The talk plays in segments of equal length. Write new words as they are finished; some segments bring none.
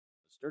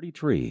Sturdy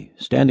tree,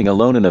 standing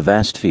alone in a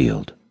vast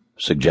field,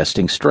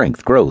 suggesting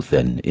strength, growth,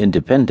 and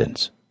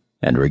independence,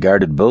 and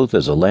regarded both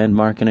as a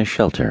landmark and a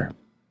shelter,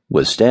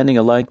 withstanding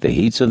alike the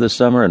heats of the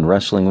summer and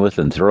wrestling with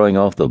and throwing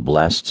off the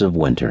blasts of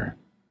winter,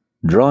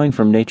 drawing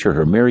from nature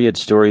her myriad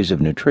stories of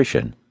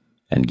nutrition,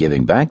 and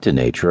giving back to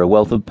nature a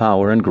wealth of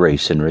power and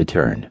grace in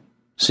return,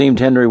 seemed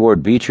Henry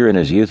Ward Beecher in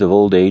his youth of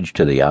old age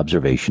to the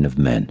observation of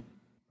men.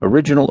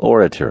 Original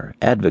orator,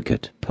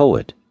 advocate,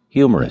 poet,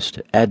 humorist,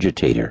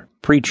 agitator,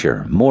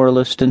 preacher,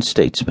 moralist, and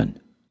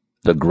statesman.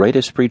 The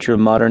greatest preacher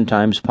of modern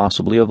times,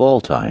 possibly of all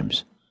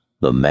times.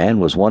 The man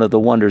was one of the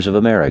wonders of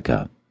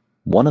America,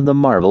 one of the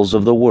marvels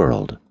of the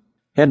world.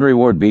 Henry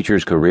Ward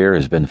Beecher's career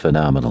has been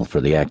phenomenal for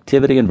the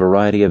activity and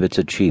variety of its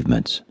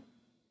achievements.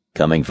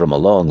 Coming from a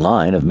long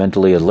line of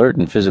mentally alert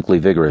and physically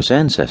vigorous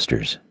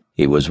ancestors,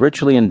 he was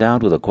richly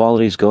endowed with the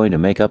qualities going to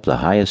make up the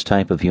highest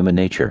type of human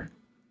nature.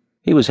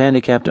 He was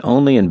handicapped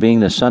only in being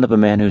the son of a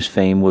man whose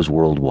fame was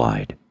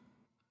worldwide.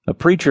 A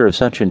preacher of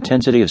such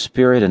intensity of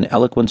spirit and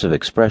eloquence of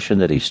expression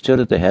that he stood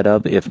at the head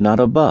of, if not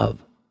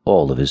above,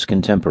 all of his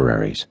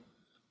contemporaries.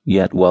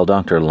 Yet, while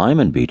Dr.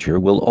 Lyman Beecher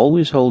will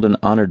always hold an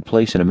honored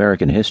place in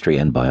American history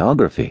and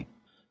biography,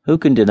 who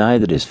can deny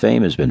that his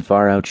fame has been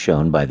far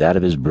outshone by that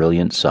of his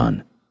brilliant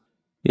son?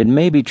 It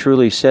may be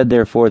truly said,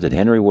 therefore, that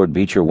Henry Ward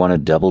Beecher won a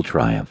double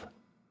triumph.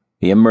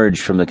 He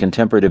emerged from the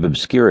contemplative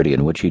obscurity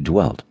in which he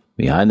dwelt,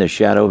 behind the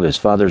shadow of his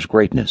father's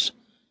greatness,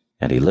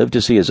 and he lived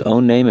to see his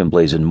own name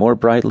emblazoned more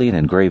brightly and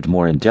engraved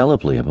more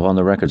indelibly upon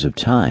the records of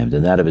time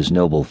than that of his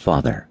noble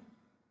father.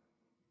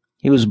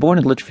 He was born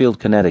in Litchfield,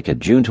 Connecticut,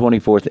 June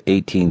 24,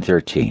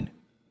 1813.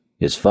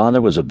 His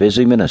father was a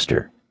busy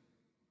minister,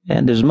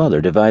 and his mother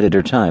divided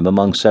her time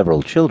among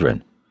several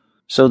children,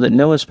 so that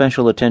no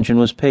especial attention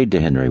was paid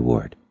to Henry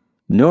Ward,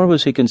 nor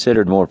was he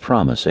considered more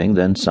promising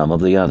than some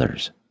of the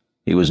others.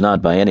 He was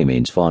not by any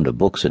means fond of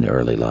books in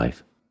early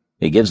life.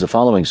 He gives the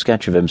following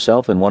sketch of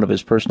himself in one of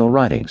his personal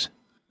writings.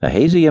 A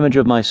hazy image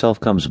of myself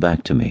comes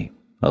back to me,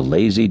 a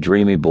lazy,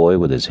 dreamy boy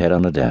with his head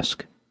on a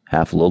desk,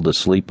 half lulled to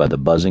sleep by the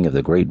buzzing of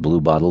the great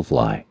blue-bottle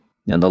fly,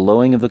 and the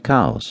lowing of the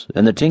cows,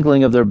 and the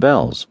tinkling of their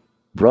bells,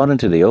 brought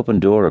into the open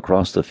door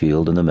across the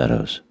field and the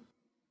meadows.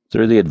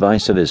 Through the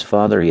advice of his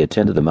father, he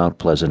attended the Mount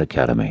Pleasant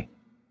Academy.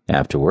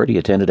 Afterward, he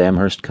attended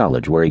Amherst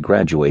College, where he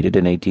graduated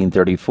in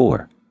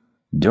 1834.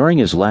 During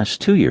his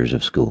last 2 years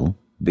of school,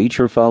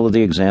 Beecher followed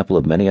the example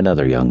of many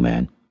another young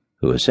man,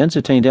 who has since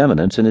attained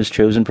eminence in his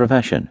chosen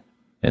profession,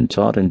 and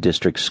taught in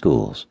district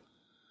schools.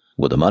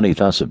 With the money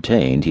thus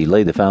obtained, he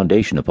laid the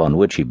foundation upon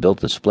which he built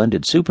the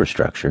splendid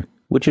superstructure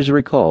which is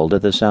recalled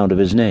at the sound of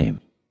his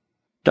name.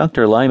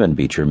 Dr. Lyman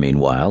Beecher,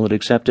 meanwhile, had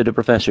accepted a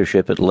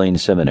professorship at Lane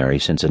Seminary,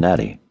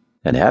 Cincinnati,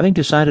 and having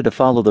decided to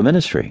follow the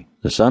ministry,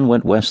 the son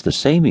went west the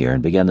same year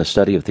and began the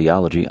study of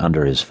theology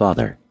under his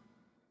father.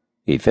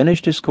 He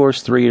finished his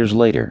course 3 years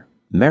later,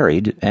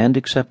 married, and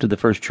accepted the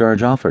first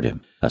charge offered him,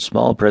 a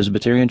small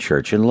Presbyterian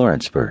church in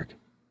Lawrenceburg,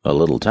 a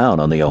little town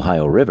on the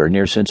Ohio River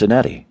near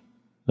Cincinnati.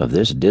 Of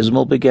this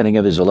dismal beginning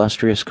of his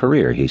illustrious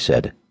career, he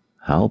said,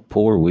 "How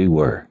poor we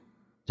were.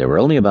 There were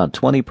only about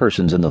 20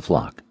 persons in the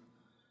flock.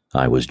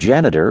 I was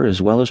janitor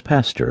as well as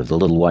pastor of the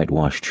little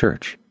whitewashed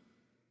church.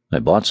 I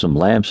bought some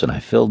lamps and I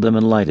filled them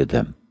and lighted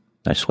them.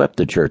 I swept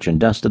the church and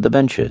dusted the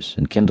benches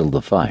and kindled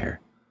the fire.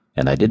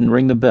 And I didn't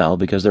ring the bell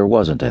because there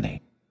wasn't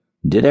any.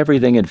 Did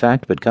everything, in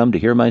fact, but come to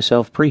hear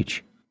myself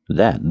preach.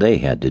 That they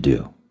had to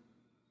do."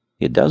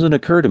 It doesn't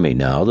occur to me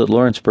now that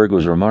Lawrenceburg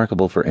was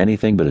remarkable for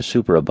anything but a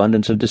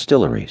superabundance of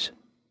distilleries.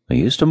 I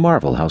used to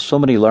marvel how so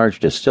many large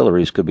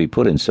distilleries could be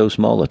put in so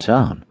small a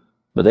town,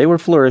 but they were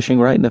flourishing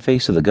right in the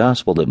face of the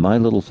gospel that my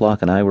little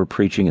flock and I were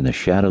preaching in the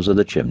shadows of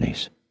the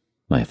chimneys.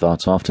 My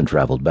thoughts often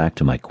traveled back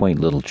to my quaint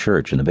little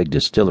church and the big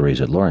distilleries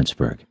at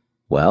Lawrenceburg.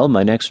 Well,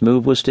 my next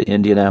move was to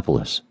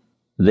Indianapolis.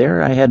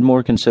 There I had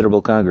more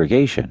considerable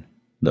congregation,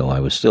 though I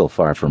was still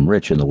far from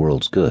rich in the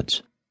world's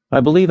goods. I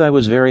believe I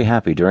was very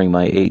happy during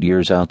my 8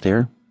 years out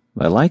there.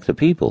 I liked the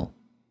people.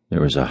 There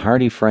was a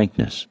hearty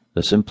frankness,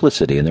 a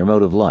simplicity in their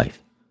mode of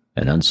life,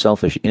 an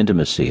unselfish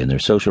intimacy in their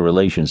social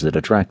relations that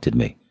attracted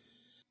me.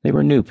 They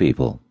were new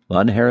people,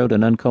 unharrowed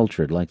and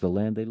uncultured like the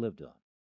land they lived on.